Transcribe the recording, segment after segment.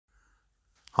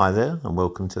Hi there, and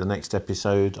welcome to the next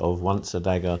episode of Once a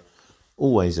Dagger,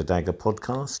 Always a Dagger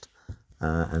podcast.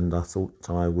 And I thought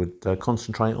I would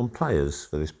concentrate on players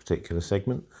for this particular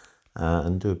segment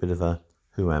and do a bit of a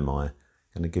who am I?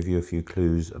 Going to give you a few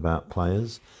clues about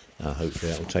players.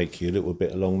 Hopefully that will take you a little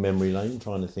bit along memory lane,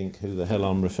 trying to think who the hell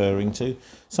I'm referring to.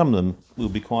 Some of them will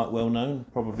be quite well known,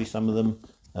 probably some of them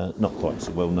not quite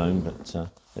so well known, but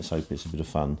let's hope it's a bit of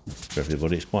fun for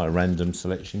everybody. It's quite a random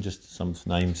selection, just some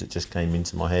names that just came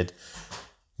into my head.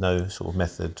 No sort of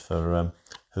method for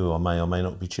who I may or may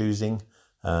not be choosing.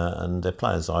 And they're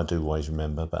players I do always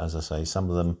remember, but as I say, some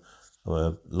of them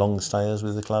were long stayers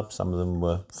with the club, some of them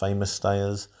were famous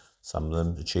stayers, some of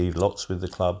them achieved lots with the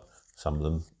club, some of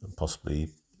them possibly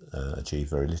achieved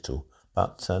very little.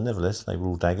 But nevertheless, they were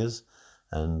all daggers,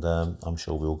 and I'm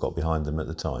sure we all got behind them at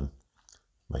the time,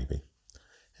 maybe.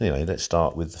 Anyway, let's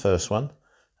start with the first one.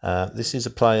 This is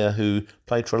a player who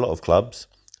played for a lot of clubs.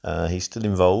 He's still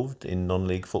involved in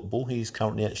non-league football. He's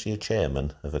currently actually a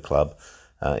chairman of a club.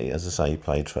 As I say, he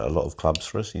played for a lot of clubs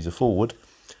for us. He's a forward.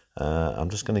 I'm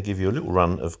just going to give you a little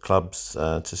run of clubs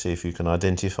to see if you can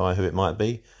identify who it might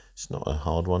be. It's not a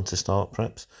hard one to start,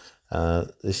 perhaps.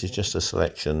 This is just a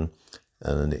selection,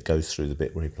 and it goes through the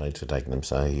bit where he played for Dagenham.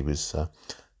 So he was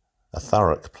a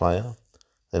Thurrock player,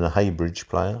 then a Heybridge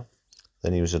player,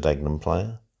 then he was a Dagenham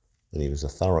player, then he was a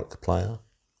Thurrock player,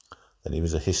 then he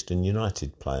was a Histon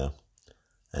United player,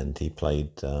 and he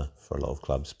played for a lot of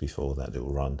clubs before that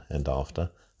little run and after.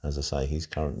 As I say, he's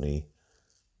currently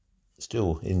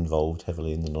still involved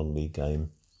heavily in the non-league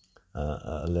game at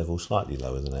a level slightly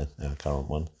lower than our current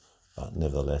one, but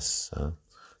nevertheless,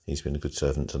 he's been a good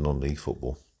servant to non-league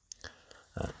football.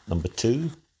 Number two,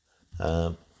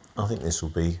 I think this will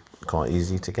be quite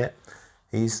easy to get.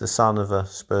 He's the son of a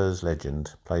Spurs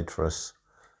legend, played for us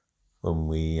when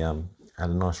we had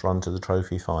a nice run to the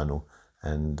trophy final,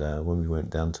 and when we went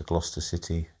down to Gloucester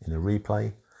City in a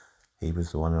replay, he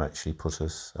was the one who actually put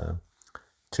us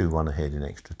 2-1 ahead in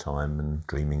extra time and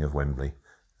dreaming of Wembley.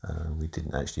 We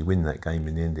didn't actually win that game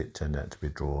in the end. It turned out to be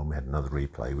a draw, and we had another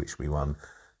replay which we won,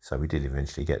 so we did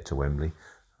eventually get to Wembley.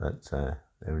 But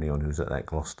anyone who was at that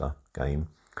Gloucester game,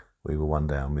 we were 1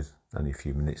 down with only a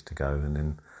few minutes to go, and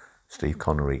then Steve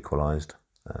Connor equalised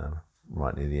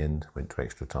right near the end, went to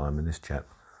extra time, and this chap,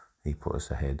 he put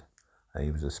us ahead.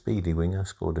 He was a speedy winger,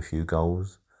 scored a few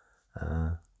goals,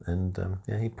 and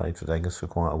he played for Daggers for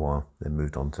quite a while, then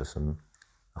moved on to some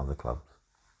other clubs.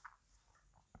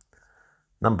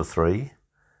 Number three,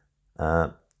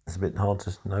 it's a bit hard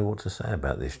to know what to say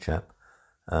about this chap.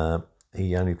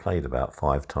 He only played about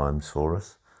 5 times for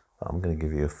us, but I'm going to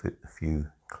give you a few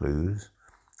clues,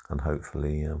 and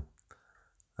hopefully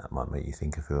that might make you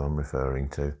think of who I'm referring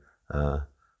to.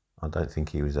 I don't think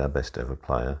he was our best ever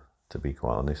player, to be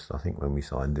quite honest. I think when we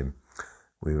signed him,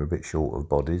 we were a bit short of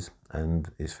bodies, and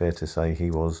it's fair to say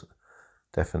he was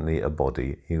definitely a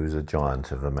body. He was a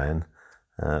giant of a man.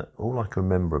 All I can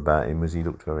remember about him was he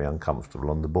looked very uncomfortable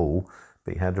on the ball,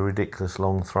 but he had a ridiculous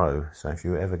long throw. So if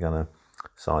you were ever going to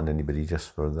sign anybody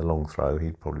just for the long throw,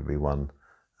 he'd probably be one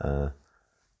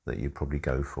that you'd probably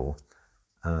go for.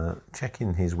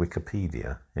 Checking his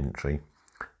Wikipedia entry,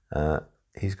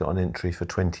 he's got an entry for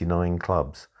 29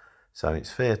 clubs. So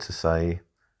it's fair to say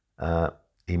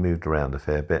he moved around a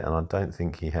fair bit, and I don't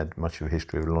think he had much of a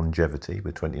history of longevity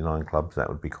with 29 clubs. That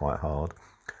would be quite hard.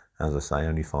 As I say,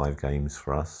 only 5 games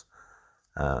for us.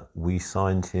 We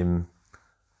signed him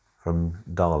from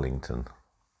Darlington,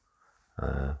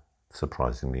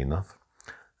 surprisingly enough.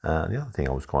 The other thing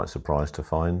I was quite surprised to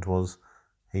find was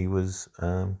he was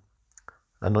an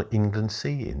England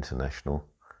C international,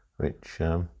 which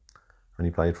when he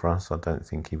played for us, I don't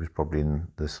think he was probably in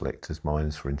the selectors'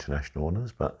 minds for international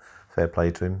honours, but fair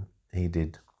play to him, he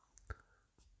did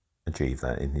achieve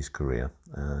that in his career.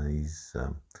 He's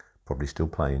probably still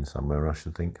playing somewhere, I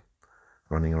should think,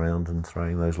 running around and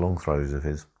throwing those long throws of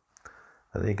his.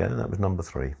 But there you go, that was number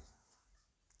 3.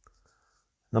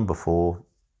 Number 4,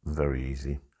 very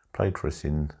easy. Played for us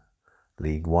in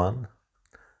League One.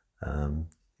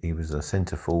 He was a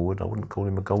centre forward. I wouldn't call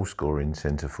him a goal scorer in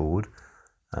centre forward.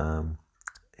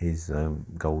 His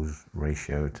goals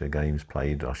ratio to games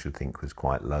played, I should think, was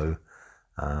quite low.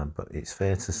 But it's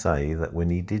fair to say that when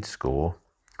he did score,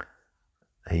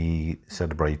 he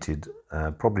celebrated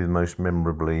probably the most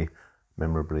memorably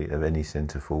of any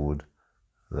centre forward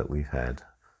that we've had.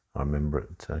 I remember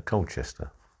at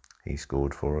Colchester, he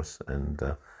scored for us and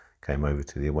came over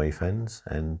to the away fans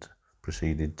and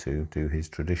proceeded to do his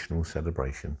traditional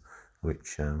celebration,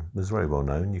 which was very well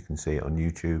known. You can see it on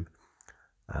YouTube.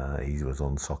 He was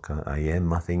on Soccer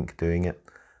AM, I think, doing it,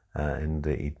 and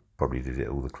he'd probably did it at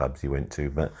all the clubs he went to.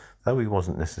 But though he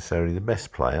wasn't necessarily the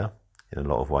best player in a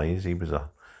lot of ways, he was a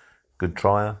good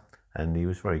trier, and he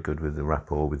was very good with the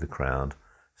rapport with the crowd.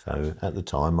 So at the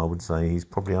time, I would say he's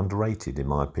probably underrated, in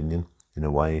my opinion. In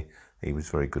a way, he was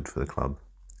very good for the club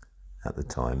at the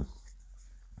time.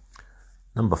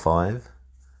 Number 5,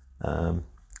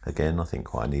 again, I think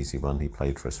quite an easy one. He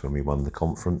played for us when we won the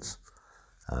conference.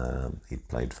 He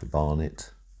played for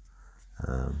Barnet.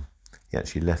 He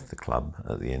actually left the club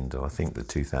at the end of, I think, the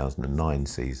 2009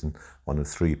 season, one of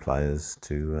 3 players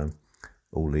to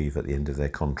all leave at the end of their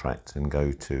contract and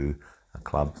go to a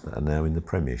club that are now in the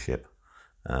Premiership,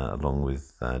 along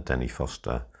with Danny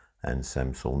Foster and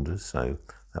Sam Saunders. So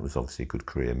that was obviously a good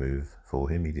career move for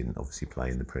him. He didn't obviously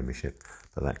play in the Premiership,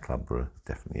 but that club were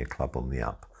definitely a club on the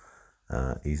up.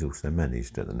 He's also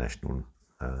managed at the National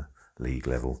League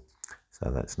level.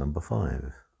 So that's number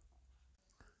 5.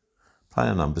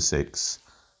 Player number 6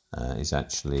 is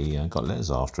actually got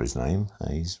letters after his name.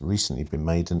 He's recently been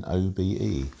made an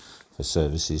OBE for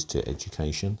services to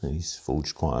education. He's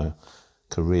forged quite a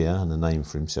career and a name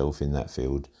for himself in that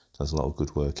field. Does a lot of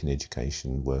good work in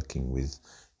education, working with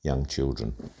young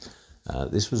children.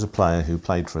 This was a player who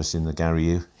played for us in the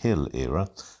Gary Hill era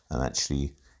and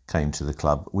actually came to the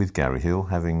club with Gary Hill,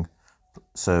 having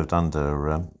served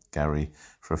under Gary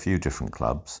for a few different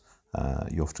clubs.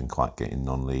 You often quite get in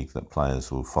non-league that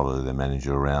players will follow their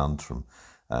manager around from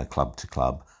club to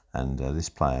club, and this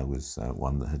player was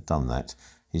one that had done that.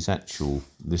 His actual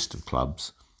list of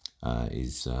clubs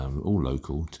is all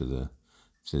local to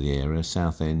the area: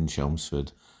 Southend,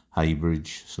 Chelmsford,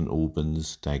 Heybridge, St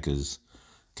Albans, Daggers,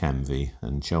 Canvey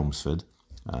and Chelmsford.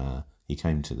 He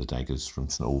came to the Daggers from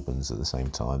St Albans at the same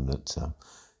time that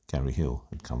Gary Hill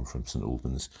had come from St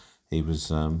Albans. He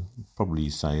was probably,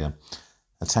 say,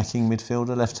 attacking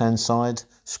midfielder, left-hand side,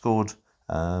 scored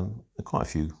quite a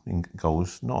few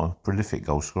goals. Not a prolific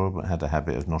goal scorer, but had a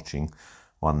habit of notching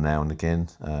one now and again.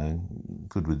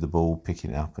 Good with the ball,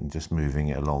 picking it up and just moving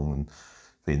it along and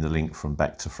being the link from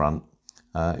back to front.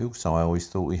 Also, I always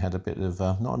thought he had a bit of,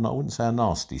 I wouldn't say a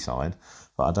nasty side,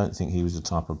 but I don't think he was the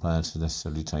type of player to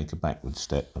necessarily take a backward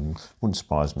step, and wouldn't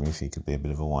surprise me if he could be a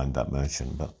bit of a wind-up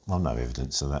merchant, but I've no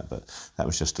evidence of that. But that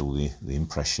was just all the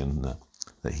impression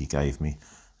that he gave me.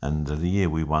 And the year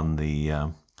we won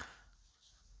the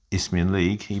Isthmian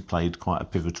League, he played quite a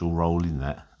pivotal role in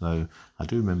that. Though I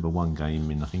do remember one game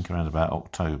in, I think around about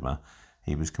October,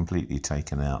 he was completely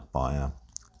taken out by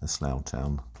a Slough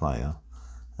Town player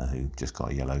who just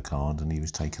got a yellow card, and he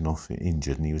was taken off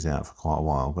injured, and he was out for quite a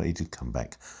while, but he did come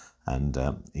back. And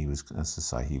he was, as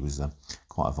I say, he was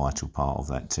quite a vital part of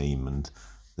that team, and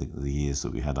the years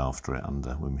that we had after it,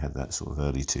 under when we had that sort of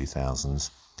early 2000s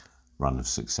run of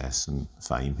success and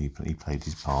fame, he played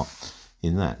his part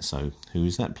in that. So who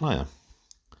is that player?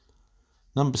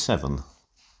 Number 7.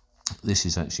 This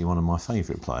is actually one of my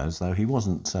favourite players, though he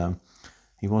wasn't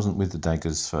with the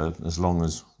Daggers for as long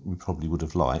as we probably would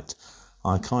have liked.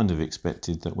 I kind of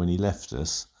expected that when he left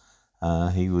us,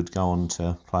 he would go on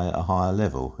to play at a higher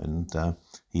level, and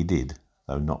he did,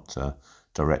 though not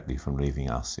directly from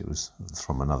leaving us. It was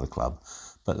from another club.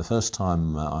 But the first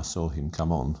time I saw him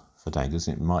come on for Daggers,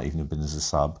 it might even have been as a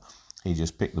sub, he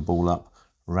just picked the ball up,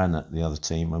 ran at the other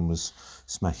team and was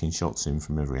smacking shots in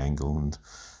from every angle. And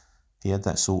he had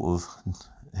that sort of,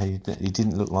 he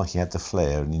didn't look like he had the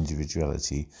flair and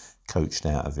individuality coached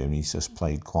out of him. He just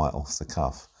played quite off the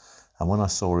cuff. And when I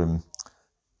saw him,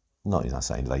 not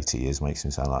saying later years makes him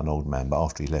sound like an old man, but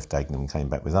after he left Dagenham and came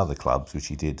back with other clubs, which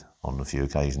he did on a few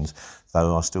occasions,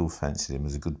 though I still fancied him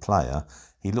as a good player,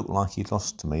 he looked like he'd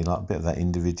lost to me, like a bit of that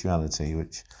individuality,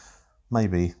 which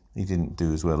maybe he didn't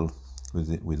do as well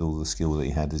with all the skill that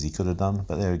he had as he could have done.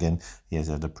 But there again, he has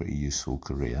had a pretty useful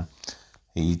career.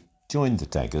 He joined the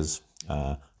Daggers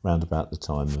round about the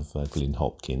time of Glyn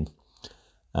Hopkin,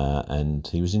 and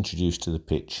he was introduced to the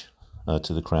pitch,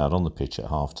 to the crowd on the pitch at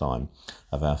half-time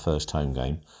of our first home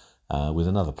game with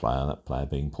another player, that player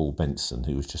being Paul Benson,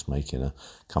 who was just making a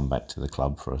comeback to the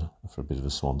club for a bit of a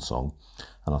swan song.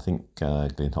 And I think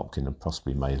Glyn Hopkin had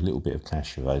possibly made a little bit of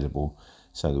cash available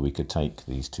so that we could take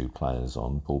these two players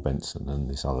on, Paul Benson and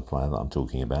this other player that I'm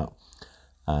talking about.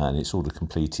 And it sort of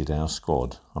completed our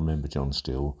squad. I remember John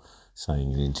Steele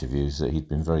saying in interviews that he'd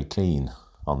been very keen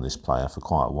on this player for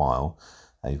quite a while.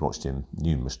 He'd watched him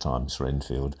numerous times for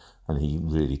Enfield, and he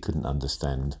really couldn't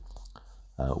understand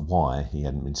why he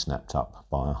hadn't been snapped up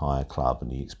by a higher club,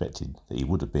 and he expected that he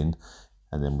would have been,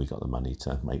 and then we got the money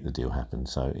to make the deal happen,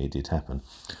 so it did happen.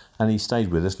 And he stayed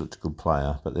with us, looked a good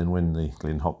player, but then when the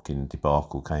Glyn Hopkin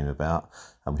debacle came about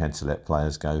and we had to let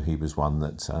players go, he was one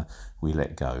that we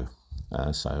let go.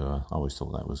 So I always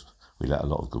thought that was we let a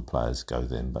lot of good players go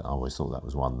then, but I always thought that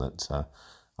was one that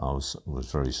I was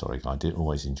very sorry. I did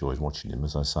always enjoy watching him.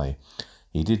 As I say,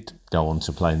 he did go on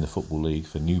to play in the Football League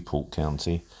for Newport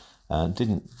County,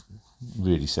 didn't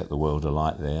really set the world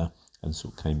alight there, and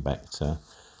sort of came back to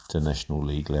National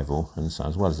League level. And so,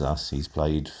 as well as us, he's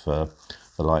played for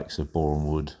the likes of Boreham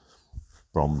Wood,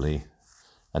 Bromley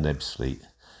and Ebbsfleet.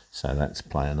 So that's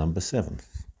player number 7.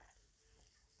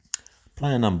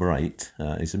 Player number 8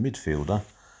 is a midfielder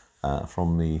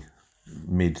from the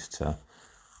mid to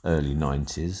early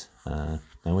 90s. Now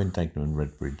when Dagenham and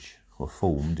Redbridge were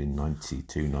formed in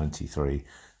 92, 93,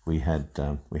 we had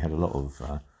a lot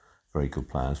of very good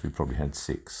players. We probably had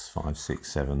 5,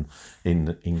 6, 7 in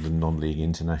the England non-league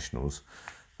internationals.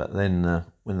 But then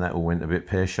when that all went a bit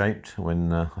pear-shaped,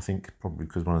 when I think probably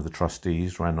because one of the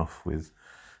trustees ran off with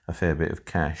a fair bit of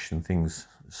cash and things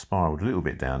spiralled a little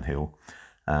bit downhill,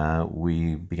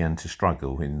 we began to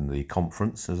struggle in the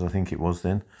conference, as I think it was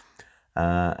then.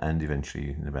 And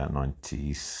eventually in about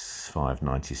 95,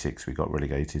 96 we got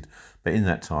relegated. But in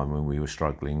that time when we were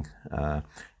struggling,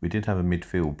 we did have a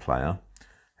midfield player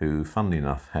who, funnily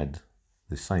enough, had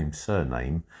the same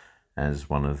surname as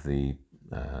one of the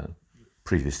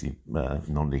previously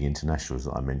non-league internationals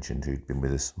that I mentioned, who'd been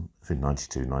with us in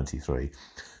 92, 93.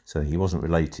 So he wasn't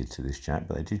related to this chap,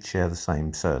 but they did share the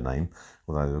same surname,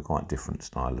 although they were quite different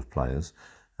style of players.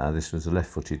 This was a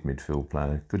left-footed midfield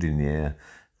player, good in the air,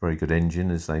 very good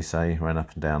engine, as they say, ran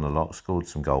up and down a lot, scored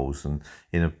some goals, and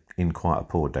in quite a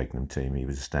poor Dagenham team, he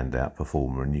was a standout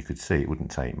performer, and you could see it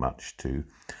wouldn't take much to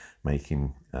make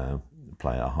him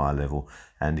play at a high level.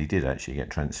 And he did actually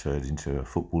get transferred into a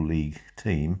Football League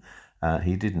team.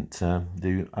 He didn't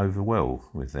do over well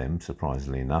with them,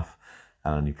 surprisingly enough,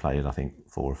 and only played, I think,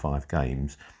 4 or 5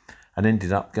 games, and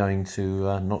ended up going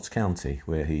to Notts County,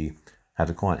 where he had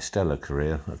a quite stellar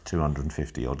career of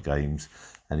 250 odd games,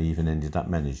 and he even ended up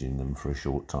managing them for a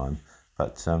short time.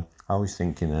 But I always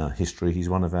think in our history he's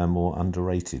one of our more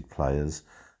underrated players,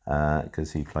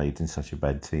 because he played in such a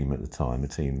bad team at the time, a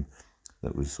team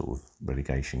that was sort of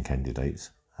relegation candidates,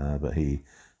 but he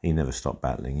never stopped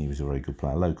battling. He was a very good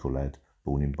player, local lad,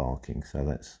 born in Barking. So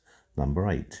that's number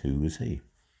 8. Who was he?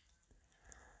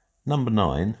 Number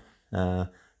 9, not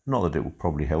that it will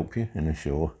probably help you unless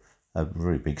you're a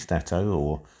very big stato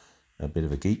or a bit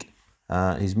of a geek.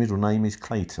 His middle name is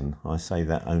Clayton. I say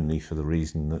that only for the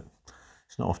reason that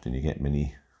it's not often you get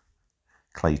many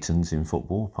Claytons in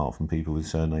football, apart from people with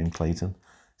surname Clayton.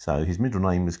 So his middle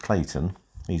name was Clayton.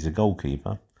 He's a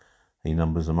goalkeeper. He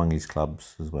numbers among his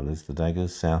clubs, as well as the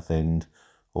Daggers, Southend,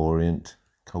 Orient,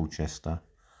 Colchester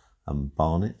and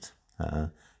Barnet.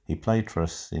 He played for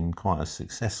us in quite a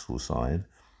successful side,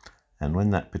 and when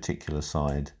that particular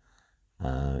side,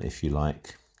 if you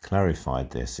like, clarified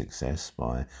their success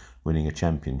by winning a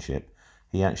championship,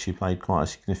 he actually played quite a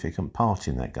significant part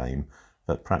in that game,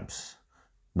 but perhaps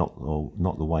not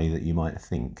the way that you might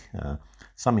think.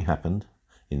 Something happened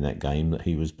in that game that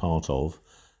he was part of,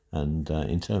 and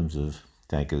in terms of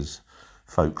Daggers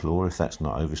folklore, if that's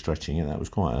not overstretching it, that was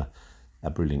quite a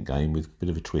brilliant game with a bit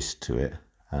of a twist to it,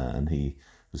 and he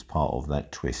was part of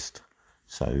that twist.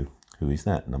 So who is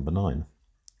that? Number 9.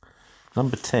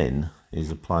 Number 10 is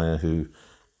a player who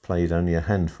played only a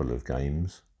handful of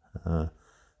games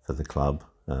for the club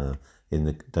in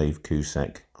the Dave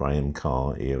Cusack, Graham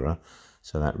Carr era.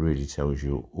 So that really tells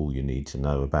you all you need to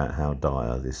know about how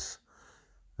dire this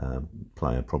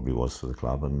player probably was for the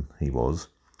club, and he was.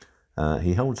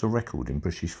 He holds a record in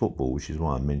British football, which is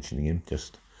why I'm mentioning him.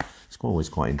 It's always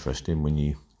quite interesting when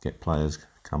you get players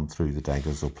come through the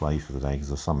Daggers or play for the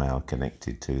Daggers or somehow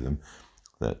connected to them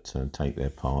that take their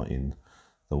part in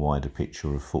the wider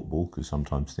picture of football, because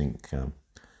sometimes think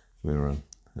we're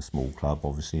a small club,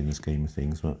 obviously, in the scheme of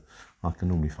things, but I can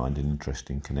normally find an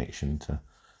interesting connection to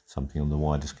something on the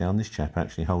wider scale. And this chap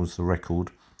actually holds the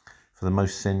record for the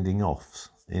most sending offs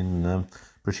in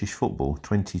British football,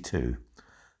 22.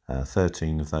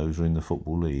 13 of those are in the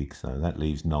Football League, so that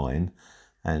leaves 9,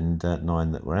 and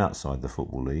 9 that were outside the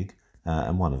Football League,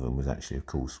 and one of them was actually, of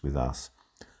course, with us.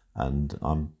 And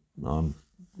I'm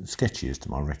sketchy as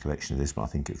to my recollection of this, but I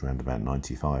think it was around about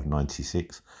 95,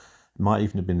 96. Might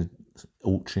even have been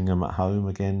Altrincham at home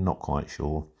again, not quite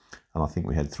sure. And I think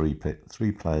we had three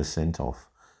players sent off.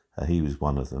 He was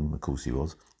one of them, of course he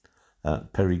was.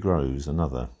 Perry Groves,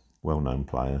 another well-known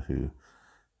player who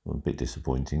was a bit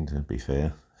disappointing, to be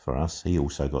fair, for us. He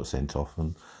also got sent off,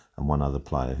 and one other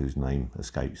player whose name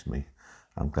escapes me.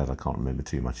 I'm glad I can't remember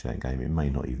too much of that game. It may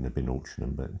not even have been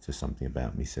Altrincham, but just something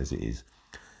about me says it is.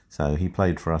 So he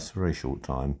played for us for a very short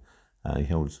time. He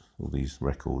holds all these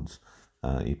records.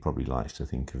 He probably likes to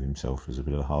think of himself as a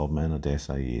bit of a hard man. I dare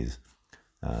say he is.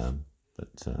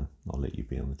 but I'll let you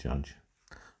be on the judge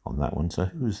on that one. So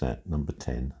who's that? Number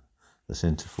 10, the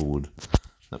centre forward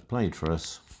that played for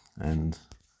us and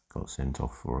got sent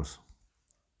off for us.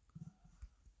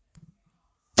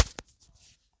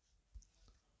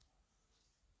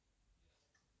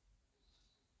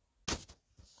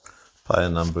 Player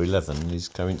number 11 is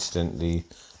coincidentally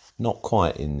not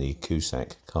quite in the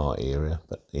Cusack Carr era,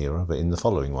 but in the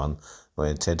following one,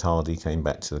 where Ted Hardy came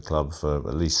back to the club for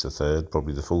at least the third,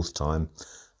 probably the fourth time,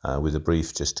 with a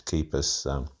brief just to keep us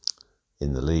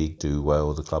in the league, do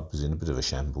well. The club was in a bit of a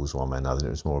shambles one way or another.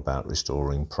 It was more about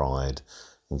restoring pride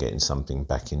and getting something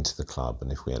back into the club.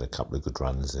 And if we had a couple of good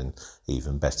runs, then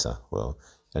even better. Well,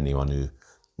 anyone who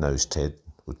knows Ted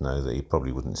would know that he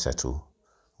probably wouldn't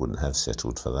have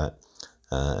settled for that.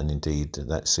 And indeed,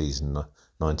 that season,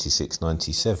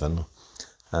 96-97,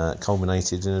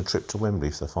 culminated in a trip to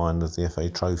Wembley for the final of the FA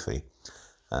Trophy.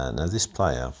 Now, this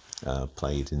player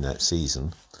played in that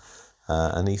season,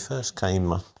 and he first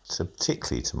came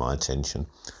particularly to my attention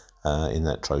in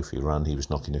that trophy run. He was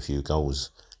knocking a few goals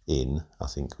in. I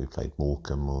think we played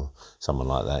Morecambe or someone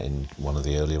like that in one of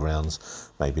the earlier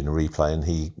rounds, maybe in a replay, and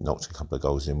he knocked a couple of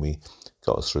goals in. We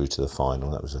got us through to the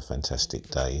final. That was a fantastic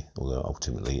day, although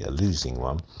ultimately a losing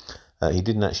one. He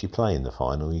didn't actually play in the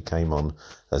final. He came on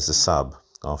as a sub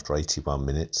after 81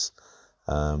 minutes.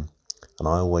 And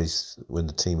I always, when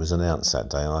the team was announced that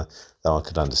day, though I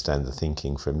could understand the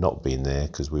thinking for him not being there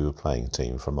because we were playing a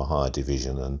team from a higher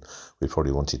division and we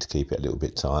probably wanted to keep it a little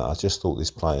bit tight. I just thought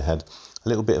this player had a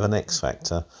little bit of an X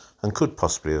factor and could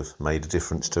possibly have made a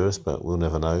difference to us, but we'll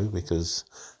never know because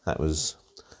that was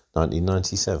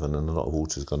 1997 and a lot of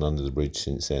water's gone under the bridge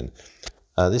since then.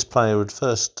 This player had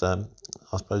first, I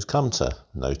suppose, come to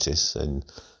notice in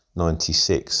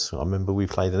 96. I remember we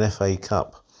played an FA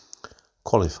Cup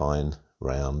qualifying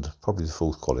round, probably the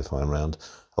fourth qualifying round,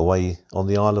 away on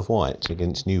the Isle of Wight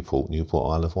against Newport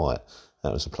Isle of Wight.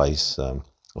 That was a place, a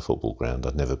football ground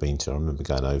I'd never been to. I remember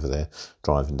going over there,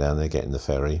 driving down there, getting the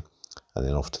ferry, and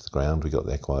then off to the ground. We got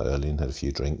there quite early and had a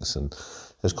few drinks, and there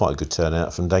was quite a good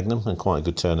turnout from Dagenham and quite a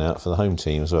good turnout for the home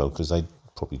team as well, because they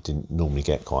probably didn't normally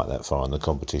get quite that far in the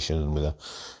competition, and with a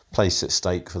place at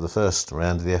stake for the first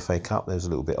round of the FA Cup, there was a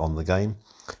little bit on the game.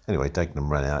 Anyway, Dagenham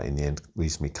ran out in the end,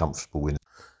 reasonably comfortable win,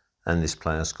 and this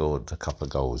player scored a couple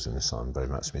of goals in this. I'm very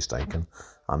much mistaken.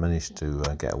 I managed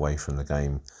to get away from the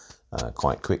game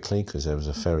quite quickly because there was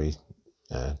a ferry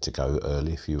to go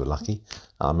early if you were lucky.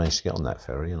 I managed to get on that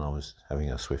ferry and I was having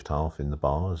a swift half in the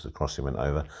bar as the crossing went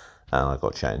over, and I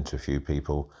got chatting to a few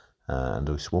people, and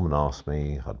this woman asked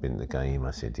me if I'd been at the game.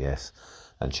 I said yes,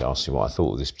 and she asked me what I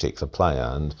thought of this particular player,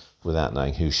 and without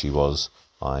knowing who she was,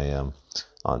 I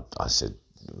said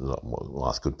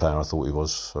what a good player I thought he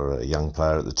was for a young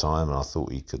player at the time, and I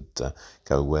thought he could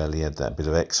go well. He had that bit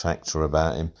of X factor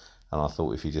about him, and I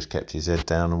thought if he just kept his head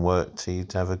down and worked,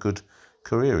 he'd have a good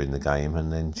career in the game.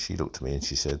 And then she looked at me and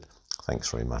she said,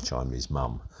 "Thanks very much, I'm his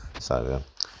mum." So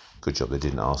good job they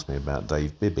didn't ask me about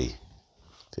Dave Bibby.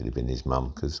 If it had been his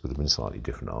mum, because it would have been a slightly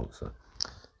different answer.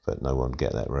 But no one would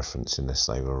get that reference unless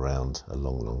they were around a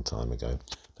long, long time ago.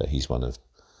 But he's one of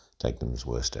Dagenham's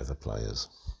worst ever players.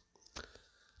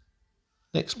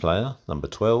 Next player, number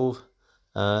 12.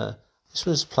 This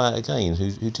was a player again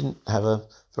who didn't have a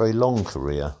very long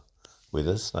career with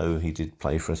us, though he did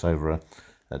play for us over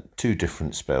two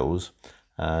different spells.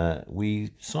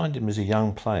 We signed him as a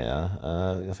young player.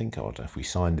 I don't know if we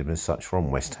signed him as such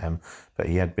from West Ham, but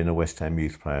he had been a West Ham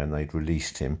youth player and they'd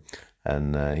released him,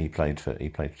 and he played for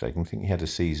Dagenham. I think he had a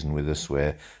season with us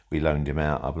where we loaned him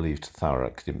out, I believe, to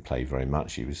Thurrock. Didn't play very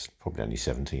much. He was probably only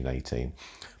 17, 18.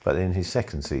 But in his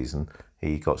second season,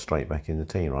 he got straight back in the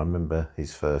team. I remember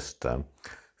his first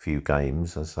few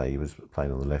games. As I say, he was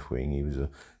playing on the left wing. He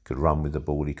could run with the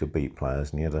ball. He could beat players,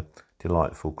 and he had a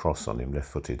delightful cross on him,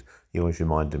 left-footed. He always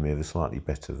reminded me of a slightly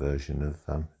better version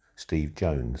of Steve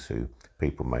Jones, who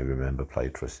people may remember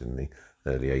played for us in the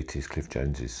early 80s, Cliff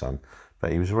Jones's son.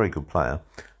 But he was a very good player,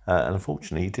 and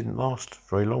unfortunately he didn't last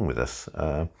very long with us,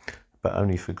 but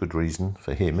only for good reason,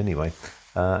 for him anyway,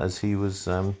 as he was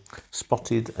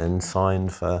spotted and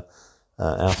signed for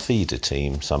our feeder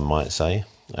team, some might say.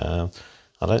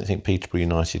 I don't think Peterborough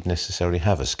United necessarily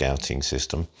have a scouting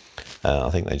system.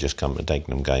 I think they just come to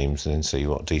Dagenham games and then see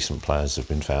what decent players have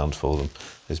been found for them.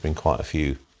 There's been quite a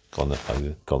few gone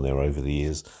there over the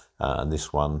years, and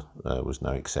this one was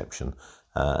no exception.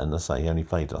 And as I say, he only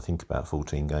played, I think, about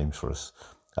 14 games for us,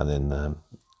 and then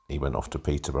he went off to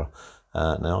Peterborough.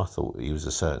 Now, I thought he was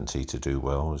a certainty to do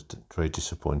well. I was very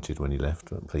disappointed when he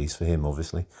left, but pleased for him,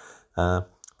 obviously.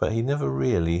 But he never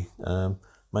really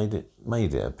made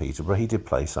it at Peterborough. He did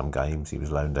play some games. He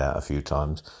was loaned out a few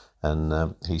times,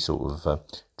 and he sort of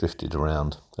drifted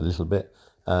around a little bit.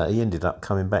 He ended up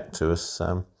coming back to us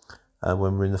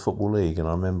when we were in the Football League, and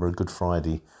I remember a Good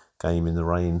Friday game in the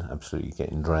rain, absolutely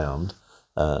getting drowned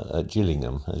at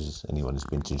Gillingham. As anyone who's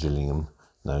been to Gillingham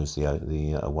knows,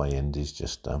 the away end is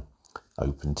just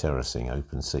open terracing,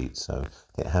 open seats, so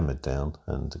it hammered down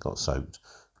and got soaked.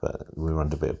 But we were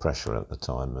under a bit of pressure at the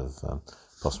time of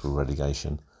possible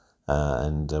relegation,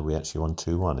 and we actually won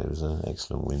 2-1. It was an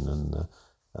excellent win, and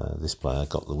this player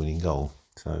got the winning goal.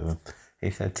 So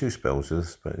he's had 2 spells with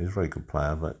us, but he's a very good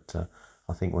player. But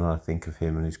I think when I think of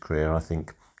him and his career, I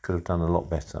think could have done a lot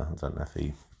better. I don't know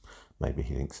if maybe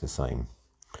he thinks the same.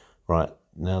 Right,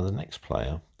 now the next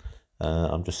player,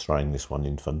 I'm just throwing this one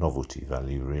in for novelty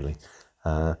value, really.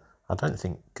 I don't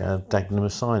think Dagenham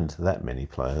have signed that many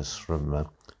players from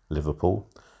Liverpool.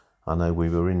 I know we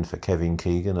were in for Kevin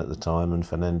Keegan at the time and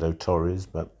Fernando Torres,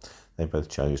 but they both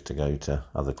chose to go to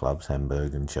other clubs,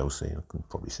 Hamburg and Chelsea. I can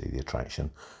probably see the attraction.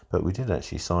 But we did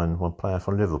actually sign one player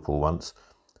from Liverpool once,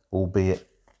 albeit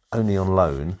only on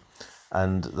loan.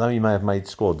 And though he may have made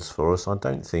squads for us, I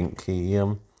don't think he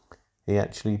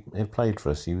actually played for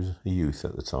us. He was a youth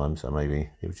at the time, so maybe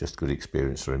it was just good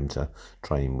experience for him to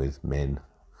train with men,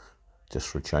 just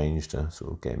for a change, to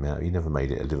sort of get him out. He never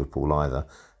made it at Liverpool either.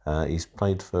 He's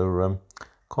played for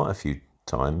quite a few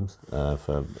times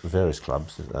for various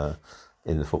clubs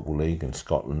in the Football League and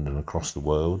Scotland and across the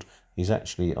world. He's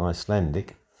actually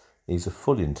Icelandic. He's a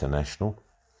full international,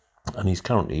 and he's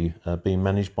currently being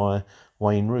managed by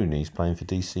Wayne Rooney. He's playing for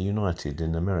DC United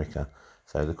in America.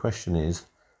 So the question is,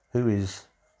 who is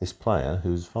this player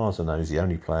who, as far as I know, is the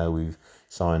only player we've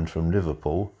signed from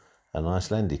Liverpool, an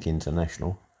Icelandic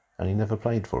international, and he never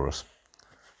played for us?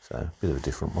 So a bit of a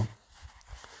different one.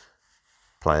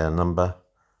 Player number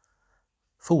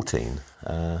 14.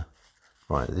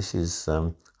 Right, this is,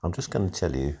 I'm just going to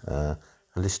tell you a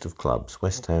list of clubs: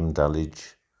 West Ham,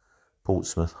 Dulwich,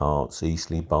 Portsmouth, Hearts,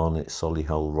 Eastleigh, Barnet,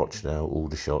 Solihull, Rochdale,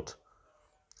 Aldershot,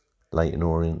 Leyton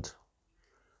Orient.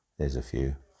 There's a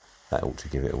few. That ought to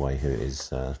give it away who it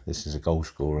is. This is a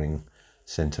goal-scoring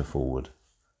centre forward,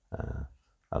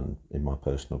 and in my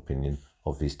personal opinion,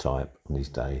 of his type on his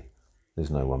day, there's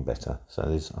no one better. So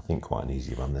there's, I think, quite an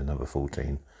easy one there, number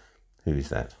 14. Who is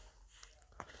that?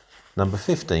 Number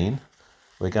 15,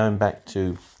 we're going back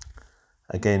to,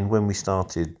 again, when we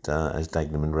started as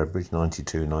Dagenham and Redbridge,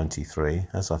 92-93.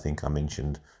 As I think I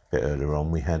mentioned a bit earlier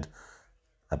on, we had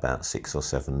about 6 or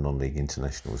 7 non-league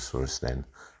internationals for us then,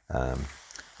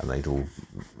 and they'd all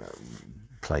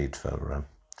played for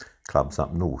clubs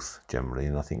up north generally,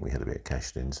 and I think we had a bit of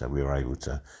cash in, so we were able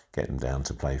to get them down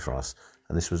to play for us.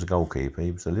 And this was a goalkeeper.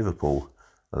 He was a Liverpool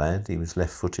lad. He was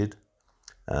left-footed.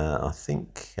 I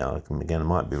think, again, I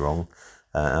might be wrong,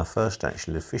 our first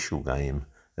actual official game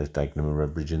as Dagenham and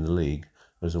Redbridge in the league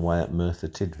was away at Merthyr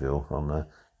Tydfil on a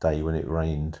day when it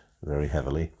rained very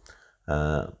heavily,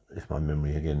 if my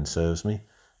memory again serves me.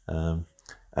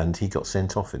 And he got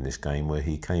sent off in this game, where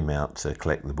he came out to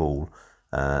collect the ball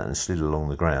and slid along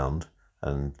the ground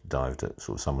and dived at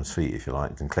sort of someone's feet, if you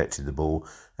like, and collected the ball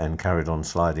and carried on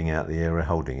sliding out the area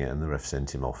holding it, and the ref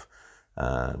sent him off.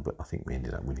 But I think we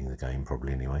ended up winning the game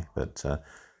probably anyway. But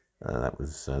that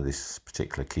was this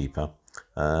particular keeper.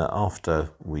 After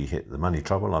we hit the money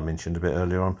trouble I mentioned a bit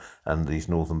earlier on, and these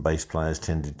northern-based players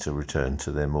tended to return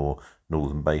to their more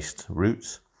northern-based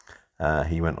roots,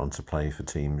 he went on to play for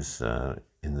teams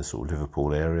in the sort of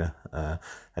Liverpool area,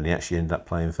 and he actually ended up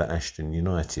playing for Ashton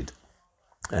United.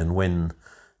 And when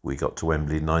we got to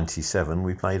Wembley in 97,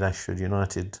 we played Ashford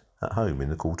United at home in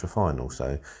the quarter-final.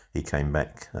 So he came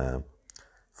back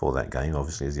for that game,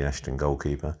 obviously, as the Ashton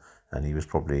goalkeeper, and he was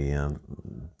probably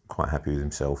quite happy with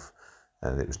himself.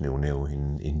 It was 0-0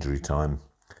 in injury time,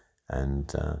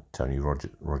 and Tony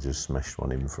Rogers smashed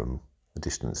one in from a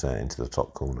distance into the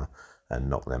top corner and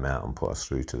knocked them out and put us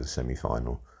through to the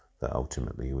semi-final that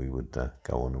ultimately we would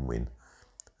go on and win.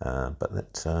 But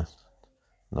that's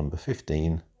number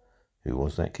 15, who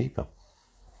was that keeper.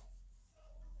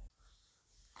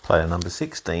 Player number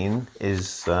 16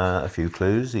 is a few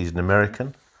clues. He's an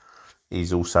American.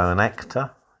 He's also an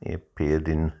actor. He appeared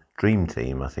in Dream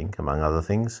Team, I think, among other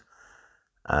things.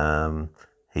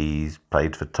 He's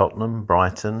played for Tottenham,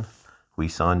 Brighton. We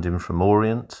signed him from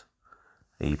Orient.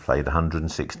 He played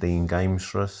 116 games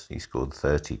for us. He scored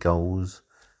 30 goals.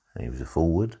 He was a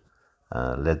forward.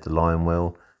 Led the line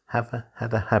well.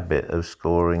 Had a habit of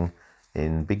scoring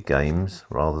in big games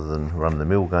rather than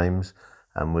run-of-the-mill games,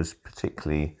 and was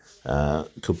particularly,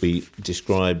 could be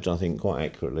described, I think, quite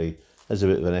accurately as a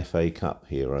bit of an FA Cup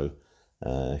hero.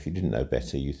 If you didn't know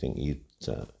better, you think if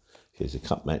there's a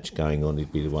cup match going on,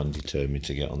 he'd be the one determined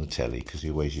to get on the telly, because he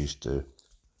always used to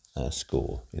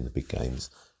score in the big games,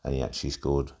 and he actually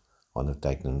scored one of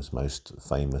Dagenham's most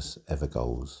famous ever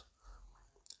goals.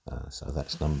 So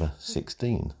that's number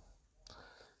 16.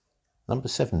 Number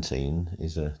 17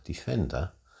 is a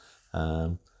defender.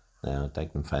 Now,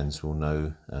 Dagenham fans will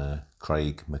know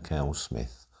Craig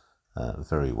McCall-Smith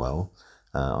very well.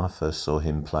 I first saw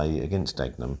him play against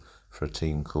Dagenham for a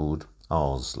team called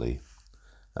Arsley,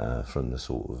 from the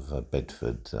sort of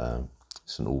Bedford,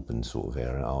 St Albans sort of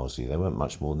area, Arsley. They weren't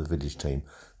much more than the village team,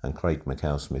 and Craig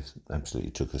McCall-Smith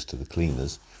absolutely took us to the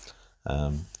cleaners,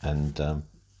 and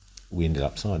we ended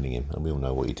up signing him, and we all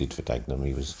know what he did for Dagenham.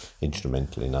 He was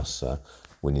instrumental in us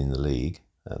winning the league,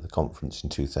 the conference in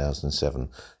 2007,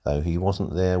 though he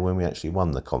wasn't there when we actually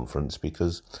won the conference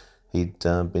because he'd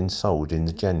been sold in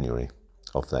the January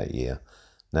of that year.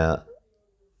 Now,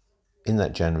 in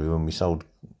that January when we sold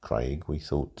Craig, we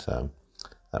thought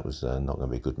that was not going to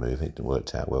be a good move. It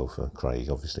worked out well for Craig.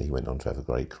 Obviously, he went on to have a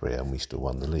great career, and we still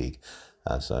won the league.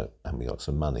 And we got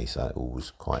some money, so it all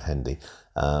was quite handy.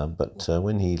 But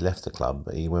when he left the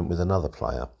club, he went with another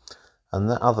player. And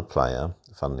that other player,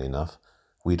 funnily enough,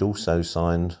 we'd also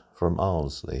signed from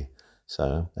Arsley.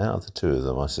 So out of the two of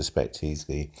them, I suspect he's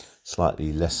the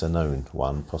slightly lesser known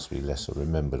one, possibly lesser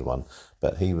remembered one.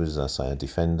 But he was, a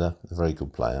defender, a very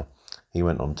good player. He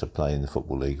went on to play in the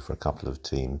Football League for a couple of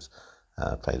teams,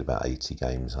 played about 80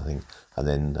 games, I think, and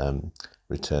then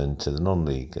returned to the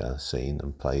non-league scene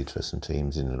and played for some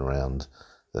teams in and around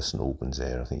the St Albans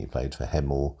area. I think he played for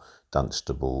Hemel,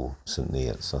 Dunstable, St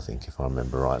Neots, I think, if I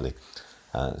remember rightly.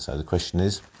 So the question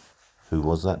is, who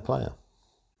was that player?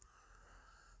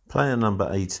 Player number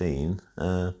 18.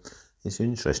 It's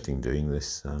interesting doing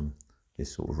this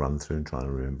sort of run through and trying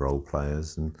to remember old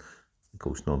players, and of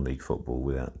course non-league football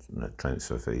without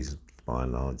transfer fees by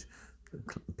and large.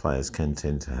 Players can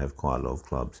tend to have quite a lot of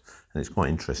clubs, and it's quite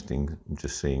interesting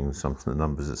just seeing some of the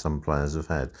numbers that some players have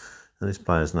had, and this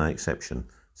player's no exception.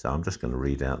 So I'm just going to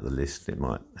read out the list. It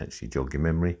might actually jog your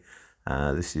memory.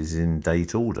 This is in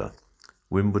date order: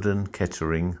 Wimbledon,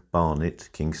 Kettering, Barnet,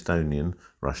 Kingstonian,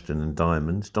 Rushden and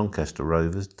Diamonds, Doncaster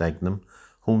Rovers, Dagenham,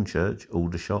 Hornchurch,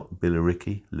 Aldershot,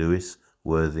 Billericay, Lewes,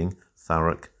 Worthing,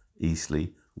 Thurrock, Eastleigh,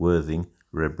 Worthing,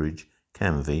 Redbridge,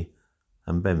 Canvey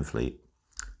and Benfleet.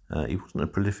 He wasn't a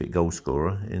prolific goal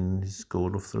scorer, and he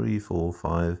scored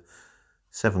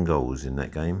 7 goals in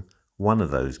that game. One of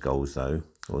those goals, though,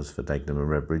 was for Dagenham and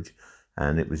Redbridge,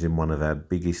 and it was in one of our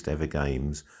biggest ever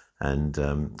games, and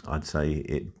I'd say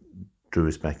it drew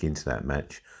us back into that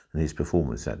match, and his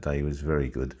performance that day was very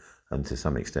good, and to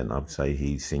some extent I'd say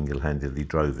he single-handedly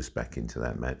drove us back into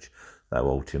that match, though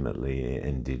ultimately it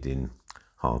ended in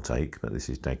heartache, but this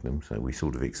is Dagenham, so we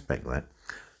sort of expect that.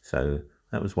 So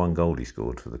that was one goal he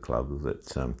scored for the club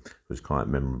that was quite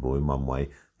memorable in one way.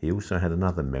 He also had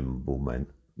another memorable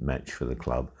match for the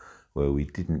club where we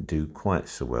didn't do quite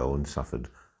so well and suffered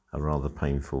a rather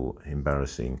painful,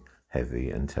 embarrassing,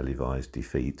 heavy and televised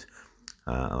defeat.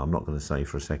 I'm not going to say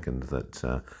for a second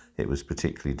that it was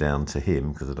particularly down to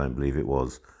him, because I don't believe it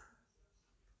was.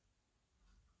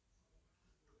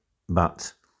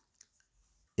 But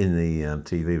in the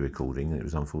TV recording, it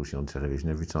was unfortunately on television,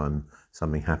 every time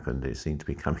something happened, it seemed to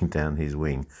be coming down his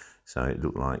wing. So it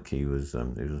looked like he was,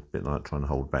 it was a bit like trying to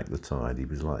hold back the tide. He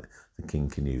was like the King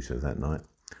Canute of that night.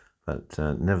 But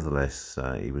nevertheless,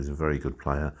 he was a very good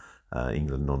player,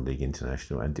 England non-league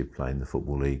international, and did play in the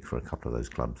Football League for a couple of those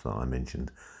clubs that I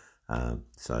mentioned.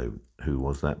 So who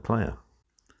was that player?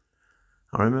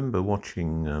 I remember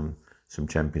watching some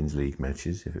Champions League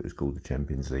matches, if it was called the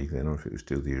Champions League then, or if it was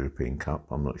still the European Cup,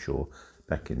 I'm not sure,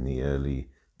 back in the early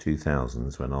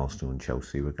 2000s when Arsenal and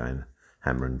Chelsea were going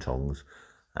hammer and tongs.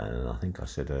 And I think I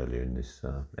said earlier in this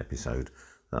episode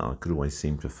that I could always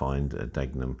seem to find a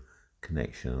Dagenham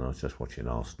connection. And I was just watching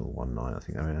Arsenal one night. I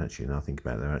think, now I think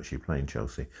about it, they're actually playing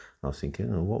Chelsea. And I was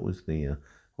thinking, what was the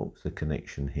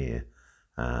connection here?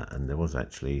 And there was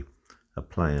actually a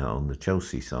player on the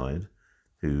Chelsea side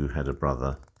who had a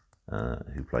brother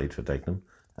who played for Dagenham,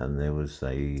 and there was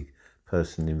a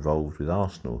person involved with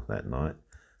Arsenal that night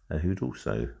who'd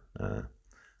also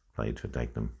played for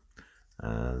Dagenham.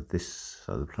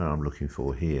 So the player I'm looking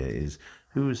for here is,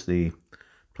 who was the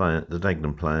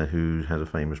Dagenham player who had a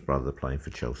famous brother playing for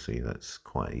Chelsea? That's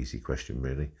quite an easy question,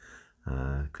 really,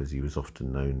 because he was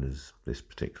often known as this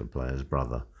particular player's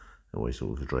brother, always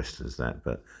sort of addressed as that,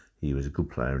 but he was a good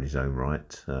player in his own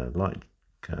right. Like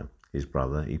his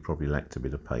brother, he probably lacked a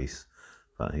bit of pace,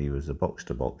 but he was a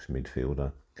box-to-box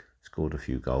midfielder, scored a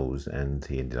few goals, and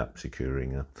he ended up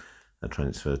securing a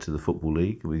transfer to the Football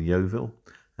League with Yeovil,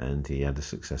 and he had a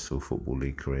successful Football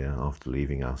League career after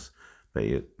leaving us. But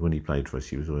when he played for us,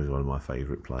 he was always one of my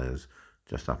favourite players,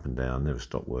 just up and down, never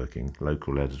stopped working.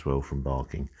 Local lad as well from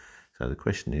Barking. So the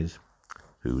question is,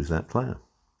 who was that player?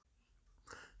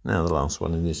 Now the last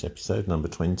one in this episode, number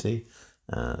 20.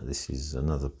 This is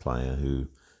another player who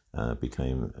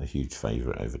became a huge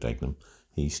favourite over Dagenham.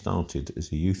 He started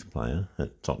as a youth player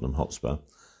at Tottenham Hotspur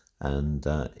and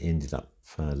ended up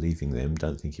leaving them.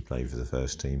 Don't think he played for the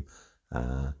first team.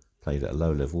 Played at a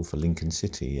low level for Lincoln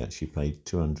City. He actually played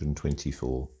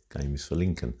 224 games for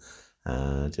Lincoln.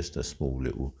 Just a small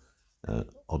little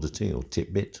oddity or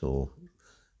tidbit or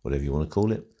whatever you want to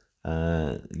call it.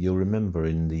 You'll remember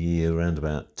in the year around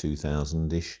about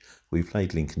 2000-ish, we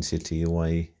played Lincoln City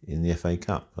away in the FA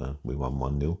Cup. We won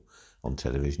 1-0 on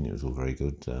television. It was all very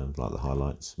good, like the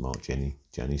highlights. Mark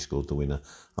Jenny scored the winner.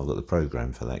 I've got the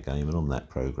programme for that game, and on that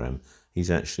programme, he's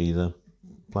actually the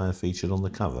player featured on the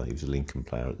cover. He was a Lincoln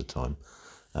player at the time.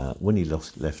 When he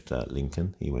left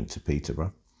Lincoln, he went to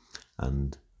Peterborough,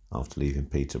 and after leaving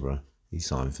Peterborough, he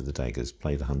signed for the Daggers,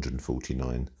 played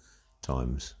 149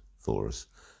 times for us.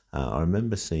 I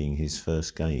remember seeing his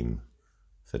first game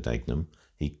for Dagenham.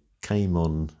 He came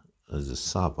on as a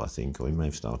sub, I think, or he may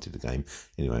have started the game.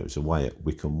 Anyway, it was away at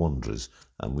Wycombe Wanderers,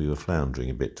 and we were floundering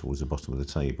a bit towards the bottom of the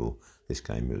table. This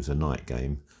game, it was a night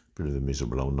game, a bit of a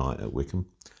miserable old night at Wycombe,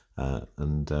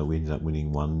 and we ended up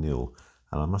winning 1-0.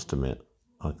 And I must admit,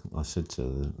 I said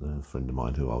to a friend of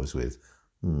mine who I was with,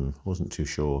 wasn't too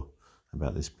sure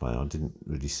about this player. I didn't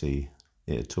really see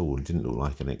it at all. He didn't look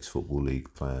like an ex-Football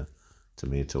League player to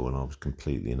me at all, and I was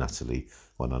completely and utterly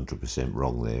 100%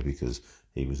 wrong there, because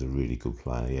he was a really good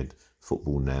player. He had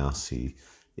football nous. He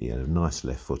had a nice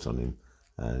left foot on him,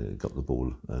 got the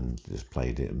ball and just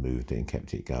played it and moved it and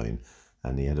kept it going,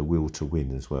 and he had a will to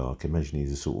win as well. I can imagine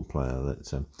he's the sort of player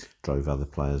that drove other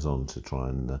players on to try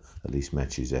and at least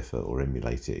match his effort or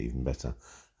emulate it even better.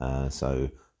 So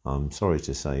I'm sorry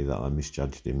to say that I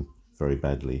misjudged him very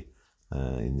badly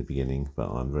in the beginning, but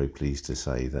I'm very pleased to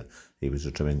say that he was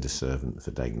a tremendous servant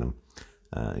for Dagenham.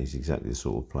 He's exactly the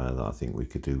sort of player that I think we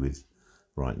could do with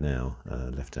right now,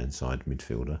 left-hand side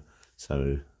midfielder.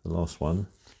 So the last one,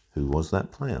 who was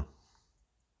that player?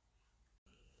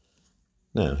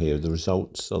 Now here are the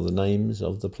results of the names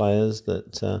of the players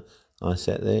that I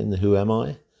set there in the Who Am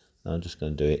I? I'm just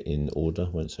going to do it in order,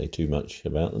 won't say too much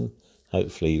about them.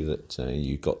 Hopefully that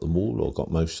you got them all or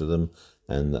got most of them,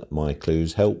 and that my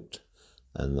clues helped,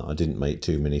 and that I didn't make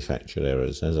too many factual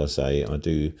errors. As I say, I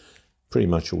do pretty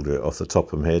much order it off the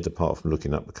top of my head, apart from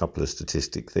looking up a couple of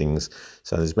statistic things.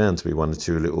 So there's bound to be one or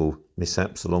two little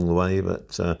mishaps along the way,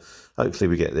 but hopefully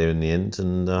we get there in the end,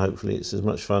 and hopefully it's as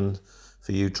much fun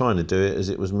for you trying to do it as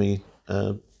it was me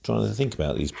trying to think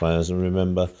about these players and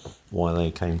remember why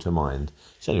they came to mind.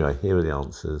 So anyway, here are the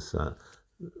answers.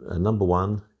 Number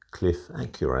 1, Cliff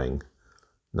Acurang.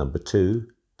 Number 2,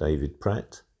 David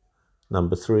Pratt.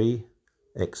 Number 3,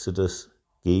 Exodus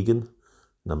Geoghegan.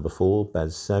 Number 4,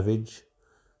 Baz Savage.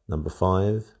 Number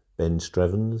 5, Ben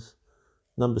Strevens.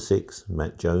 Number 6,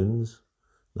 Matt Jones.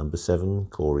 Number 7,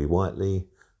 Corey Whiteley.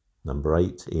 Number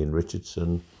 8, Ian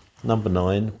Richardson. Number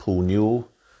 9, Paul Newell.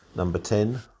 Number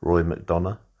 10, Roy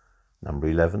McDonough. Number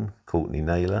 11, Courtney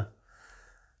Naylor.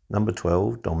 Number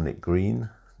 12, Dominic Green.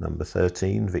 Number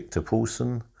 13, Victor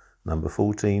Paulson. Number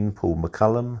 14, Paul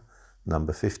McCullum.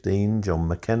 Number 15, John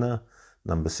McKenna.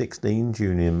 Number 16,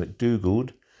 Julian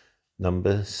McDougald.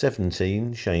 Number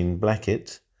 17, Shane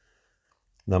Blackett.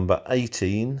 Number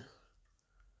 18,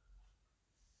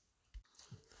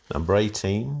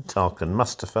 Tarkan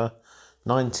Mustafa.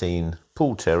 19,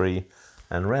 Paul Terry.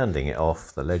 And rounding it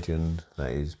off, the legend,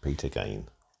 that is Peter Gain.